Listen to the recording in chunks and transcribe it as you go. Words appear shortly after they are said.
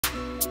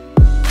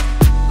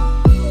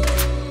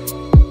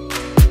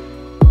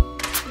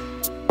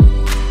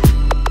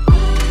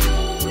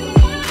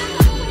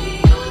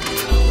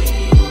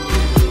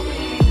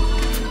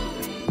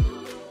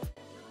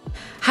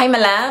Hi my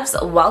loves,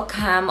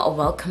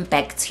 welcome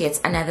back to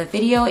yet another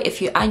video.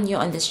 If you are new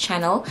on this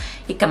channel,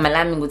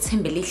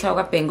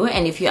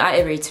 and if you are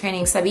a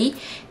returning subby,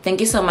 thank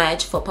you so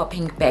much for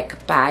popping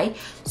back by.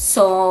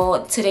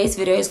 So today's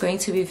video is going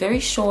to be very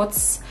short,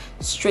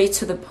 straight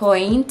to the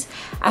point.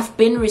 I've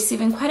been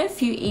receiving quite a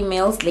few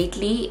emails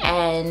lately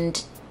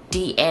and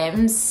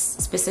DMs,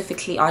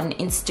 specifically on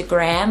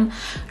Instagram,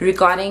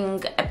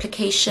 regarding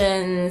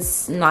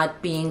applications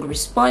not being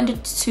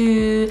responded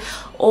to,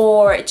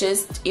 or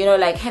just, you know,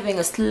 like having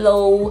a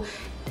slow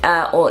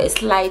or a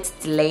slight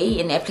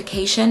delay in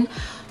application.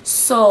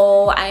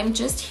 So I'm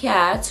just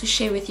here to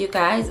share with you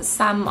guys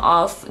some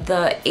of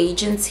the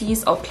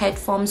agencies or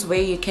platforms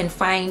where you can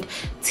find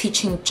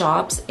teaching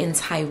jobs in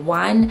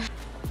Taiwan.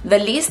 The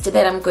list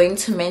that I'm going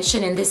to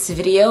mention in this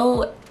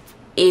video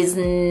is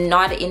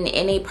not in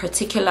any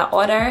particular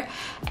order,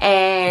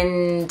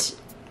 and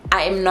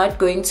I am not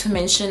going to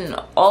mention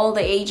all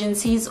the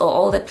agencies or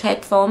all the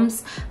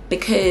platforms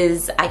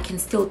because I can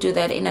still do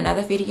that in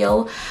another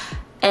video.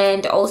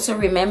 And also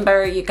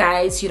remember, you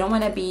guys, you don't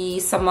want to be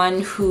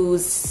someone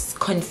who's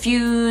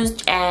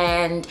confused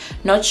and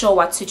not sure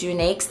what to do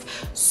next.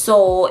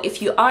 So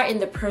if you are in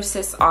the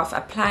process of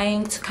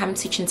applying to come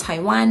teach in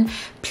Taiwan,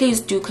 please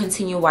do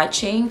continue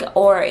watching.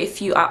 Or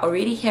if you are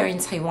already here in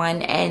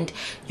Taiwan and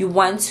you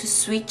want to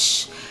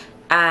switch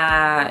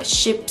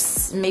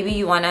ships, maybe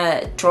you want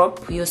to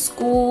drop your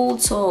school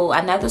to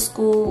another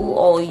school,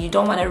 or you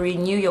don't want to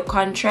renew your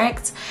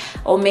contract,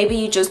 or maybe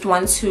you just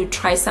want to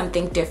try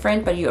something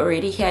different but you're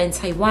already here in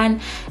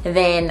Taiwan,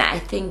 then I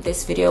think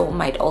this video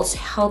might also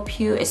help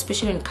you,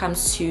 especially when it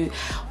comes to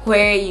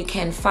where you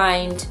can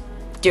find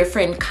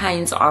different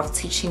kinds of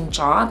teaching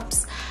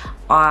jobs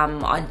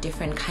on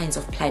different kinds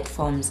of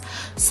platforms.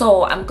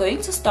 So I'm going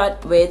to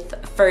start with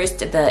first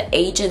the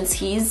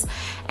agencies,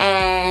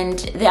 and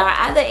there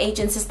are other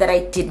agencies that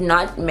I did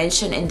not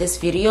mention in this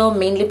video,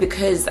 mainly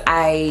because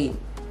I'm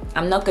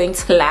not going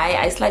to lie,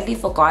 I slightly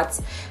forgot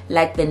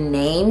like the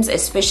names,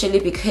 especially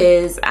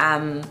because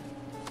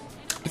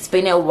it's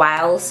been a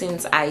while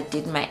since I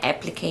did my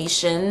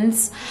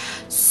applications.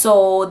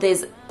 So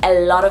there's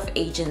a lot of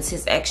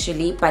agencies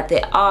actually, but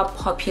there are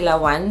popular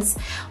ones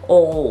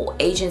or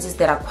agencies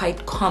that are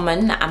quite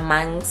common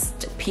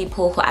amongst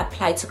people who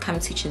apply to come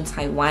teach in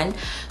Taiwan.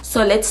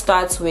 So let's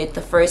start with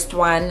the first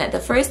one. The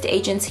first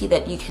agency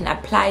that you can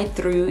apply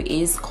through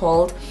is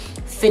called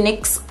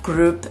Phoenix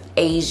Group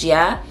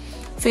Asia.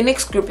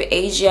 Phoenix Group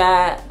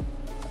Asia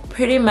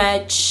pretty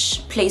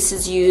much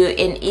places you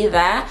in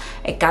either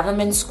a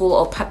government school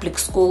or public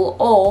school,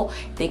 or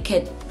they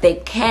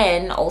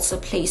can also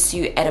place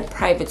you at a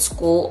private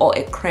school or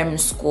a cram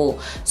school.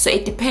 So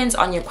it depends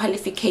on your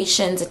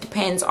qualifications, it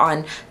depends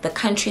on the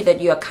country that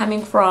you are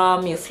coming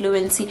from, your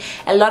fluency.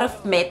 A lot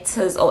of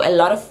matters, or a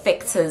lot of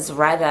factors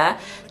rather,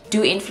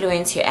 do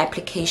influence your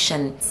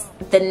application.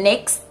 The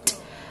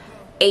next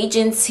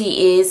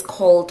agency is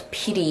called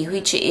PD,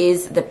 which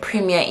is the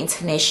Premier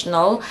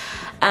International.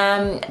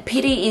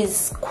 PD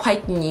is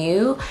quite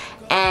new,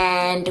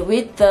 and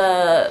with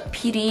the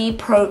PD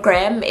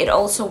program, it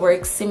also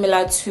works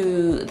similar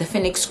to the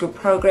Phoenix Group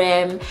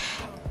program.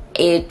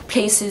 It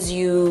places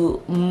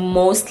you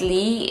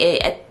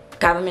mostly at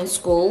government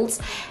schools.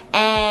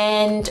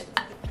 And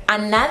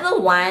another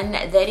one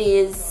that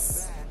is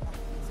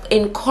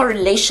in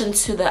correlation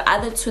to the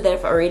other two that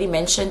I've already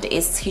mentioned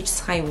is Teach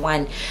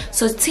Taiwan.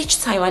 So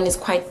Teach Taiwan is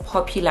quite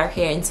popular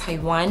here in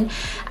Taiwan.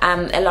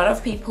 A lot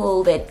of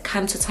people that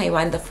come to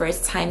Taiwan the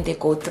first time, they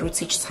go through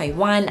Teach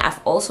Taiwan. I've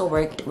also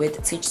worked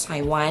with Teach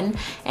Taiwan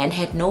and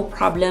had no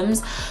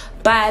problems.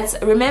 But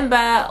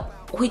remember,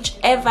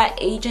 whichever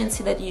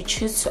agency that you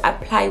choose to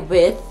apply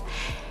with,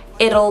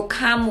 it'll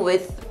come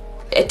with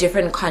a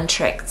different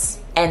contract,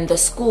 and the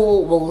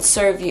school will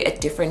serve you a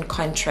different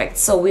contract.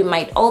 So we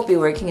might all be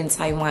working in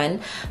Taiwan,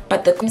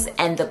 but the terms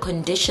and the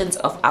conditions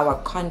of our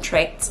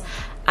contracts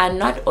are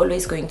not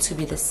always going to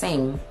be the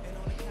same.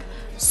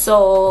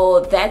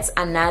 So that's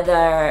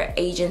another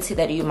agency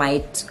that you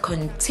might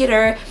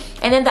consider.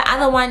 And then the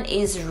other one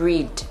is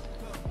Reed.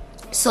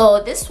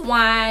 So this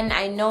one,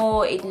 I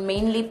know it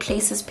mainly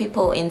places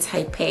people in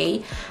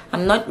Taipei.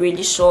 I'm not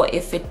really sure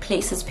if it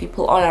places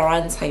people all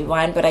around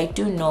Taiwan, but I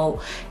do know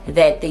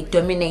that they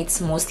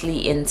dominate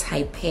mostly in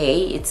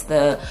Taipei. It's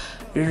the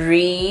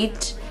Reed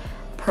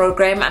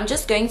program. I'm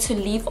just going to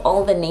leave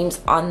all the names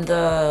on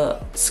the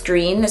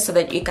screen so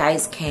that you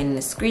guys can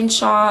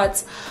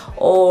screenshot,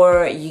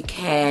 or you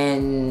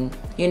can,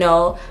 you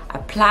know,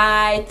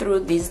 apply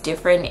through these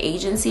different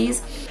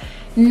agencies.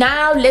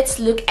 Now let's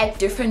look at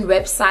different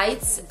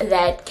websites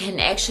that can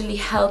actually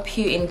help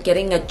you in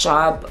getting a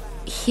job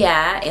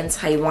here in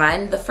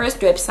Taiwan. The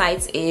first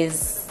website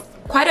is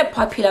quite a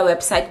popular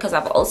website because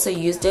I've also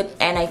used it,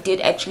 and I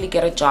did actually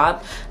get a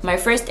job. My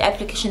first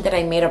application that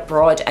I made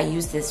abroad, I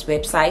used this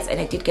website and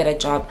I did get a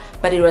job,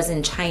 but it was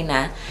in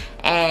China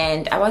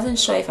and I wasn't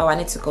sure if I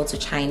wanted to go to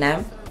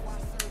China.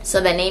 So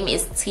the name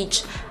is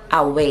Teach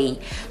Away.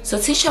 So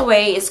Teach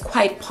Away is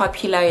quite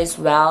popular as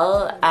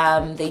well.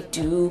 They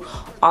do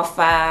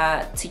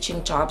offer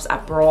teaching jobs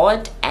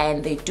abroad,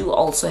 and they do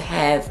also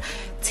have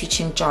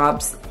teaching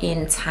jobs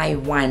in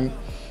Taiwan.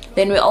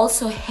 Then we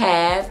also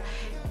have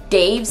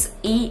Dave's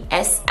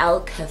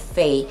ESL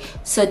Cafe.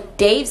 So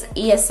Dave's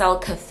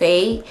ESL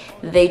Cafe,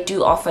 they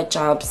do offer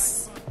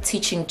jobs,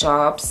 teaching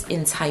jobs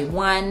in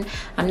Taiwan.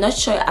 I'm not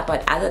sure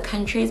about other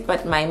countries,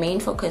 but my main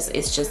focus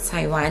is just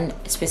Taiwan,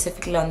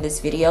 specifically on this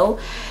video.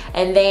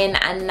 And then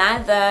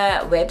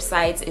another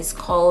website is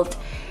called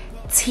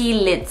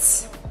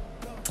Tealit,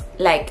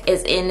 like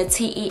is in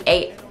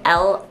TEALIT.com,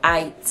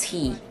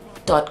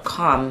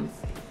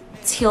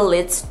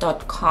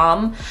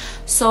 tealit.com.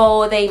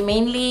 So they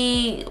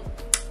mainly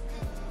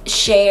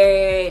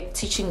share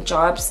teaching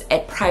jobs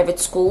at private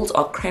schools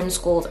or cram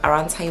schools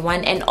around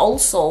Taiwan, and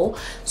also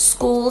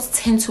schools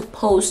tend to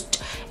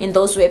post in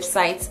those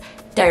websites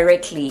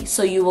directly,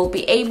 so you will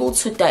be able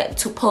to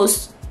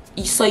post,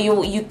 so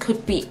you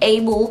could be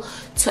able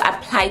to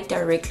apply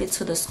directly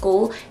to the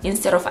school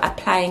instead of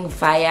applying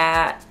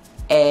via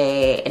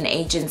an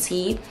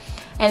agency.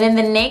 And then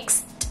the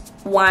next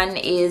one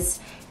is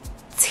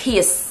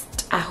TIST.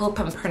 I hope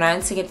I'm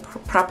pronouncing it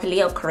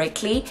properly or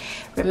correctly.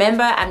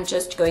 Remember, I'm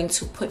just going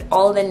to put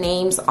all the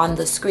names on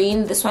the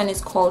screen. This one is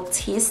called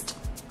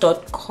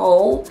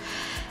tist.co.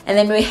 And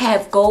then we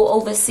have Go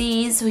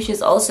Overseas, which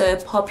is also a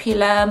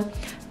popular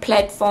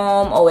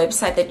platform or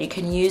website that you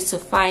can use to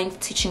find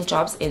teaching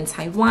jobs in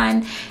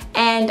Taiwan.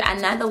 And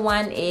another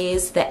one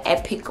is the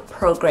EPIC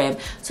program.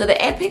 So the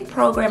EPIC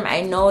program, I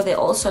know they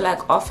also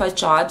like offer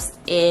jobs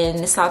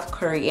in South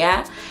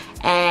Korea,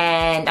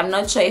 and I'm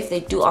not sure if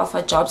they do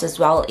offer jobs as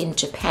well in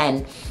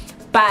Japan,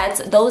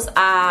 but those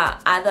are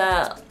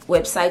other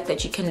websites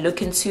that you can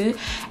look into.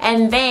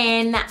 And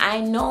then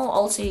I know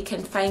also you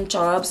can find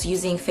jobs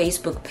using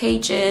Facebook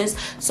pages,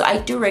 so I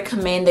do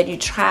recommend that you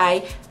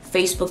try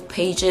Facebook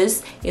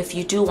pages if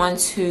you do want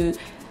to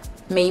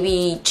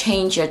maybe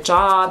change your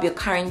job, your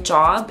current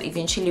job,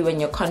 eventually when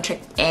your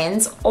contract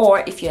ends,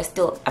 or if you're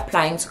still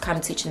applying to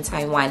come teach in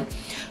Taiwan.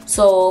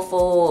 So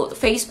for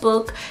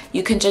Facebook,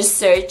 you can just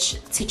search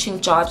teaching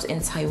jobs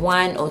in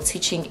Taiwan or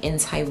teaching in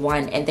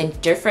Taiwan, and then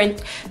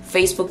different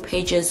Facebook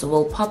pages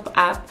will pop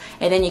up,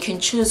 and then you can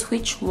choose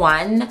which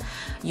one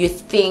you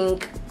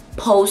think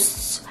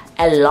posts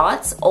a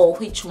lot or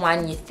which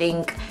one you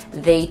think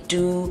they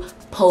do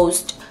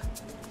post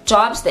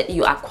jobs that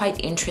you are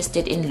quite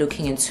interested in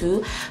looking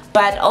into.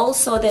 But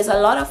also there's a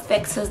lot of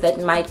factors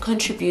that might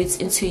contribute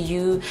into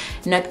you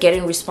not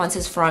getting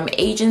responses from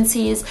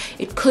agencies.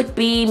 It could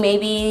be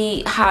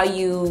maybe how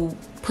you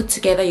put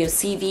together your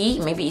CV,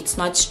 maybe it's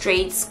not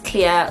straight,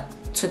 clear,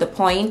 to the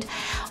point,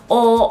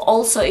 or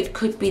also it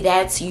could be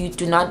that you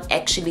do not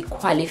actually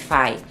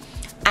qualify.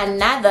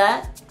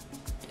 Another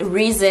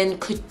reason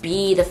could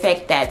be the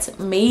fact that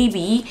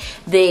maybe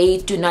they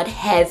do not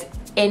have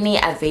any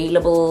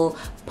available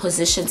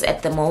positions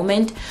at the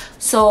moment.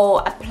 So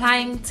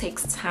applying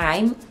takes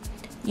time.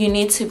 You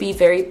need to be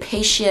very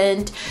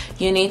patient.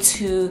 You need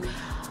to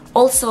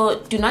also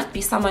do not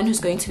be someone who's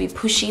going to be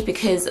pushy,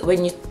 because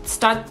when you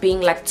start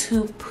being like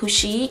too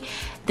pushy,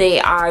 they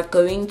are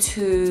going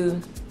to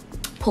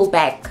pull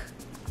back.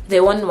 They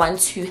won't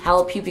want to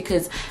help you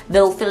because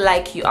they'll feel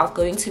like you are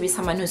going to be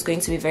someone who's going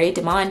to be very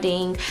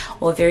demanding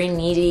or very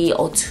needy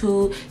or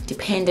too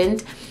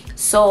dependent.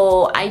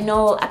 So I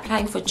know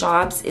applying for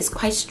jobs is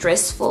quite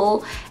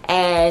stressful,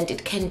 and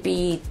it can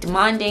be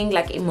demanding,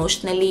 like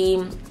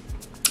emotionally,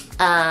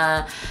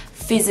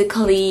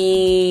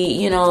 physically,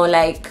 you know,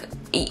 like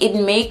it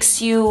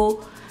makes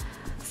you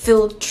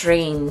feel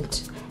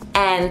drained.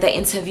 And the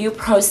interview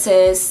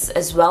process,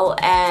 as well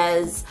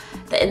as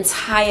the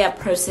entire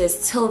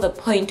process till the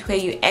point where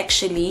you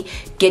actually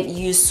get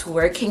used to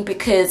working,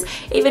 because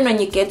even when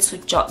you get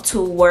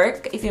to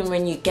work, even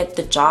when you get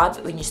the job,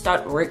 when you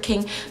start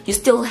working, you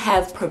still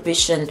have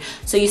probation,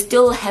 so you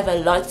still have a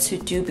lot to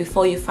do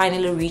before you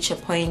finally reach a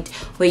point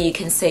where you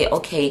can say,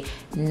 okay,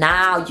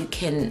 now you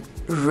can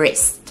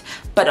rest.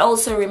 But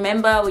also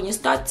remember, when you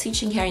start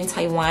teaching here in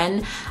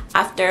Taiwan,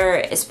 after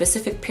a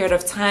specific period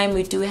of time,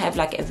 we do have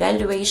like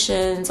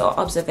evaluations or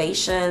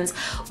observations.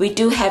 We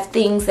do have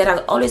things that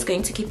are always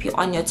going to keep you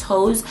on your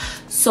toes.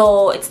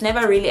 So it's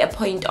never really a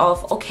point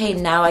of, okay,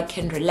 now I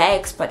can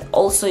relax, but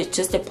also it's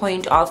just a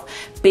point of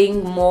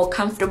being more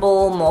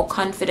comfortable, more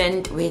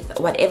confident with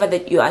whatever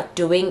that you are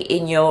doing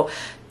in your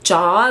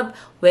job,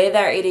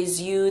 whether it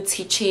is you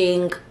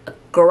teaching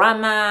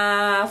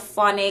grammar,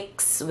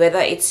 phonics, whether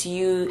it's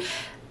you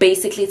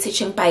basically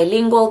teaching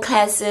bilingual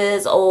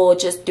classes or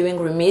just doing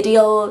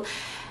remedial.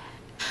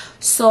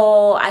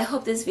 So I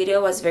hope this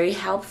video was very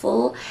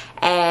helpful,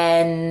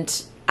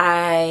 and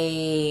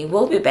I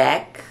will be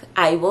back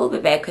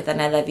with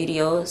another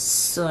video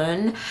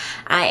soon.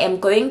 I am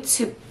going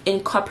to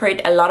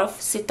incorporate a lot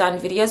of sit-down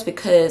videos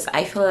because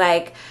I feel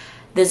like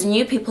there's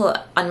new people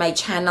on my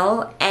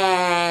channel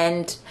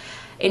and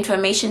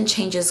information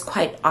changes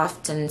quite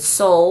often.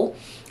 So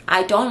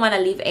I don't want to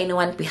leave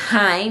anyone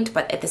behind,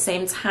 but at the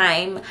same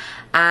time,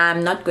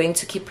 I'm not going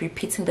to keep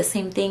repeating the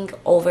same thing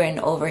over and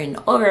over and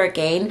over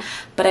again.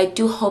 But I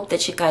do hope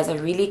that you guys are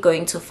really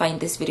going to find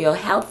this video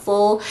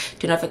helpful.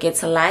 Do not forget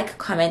to like,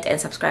 comment, and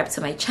subscribe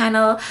to my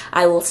channel.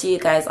 I will see you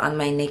guys on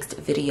my next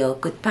video.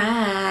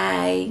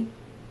 Goodbye.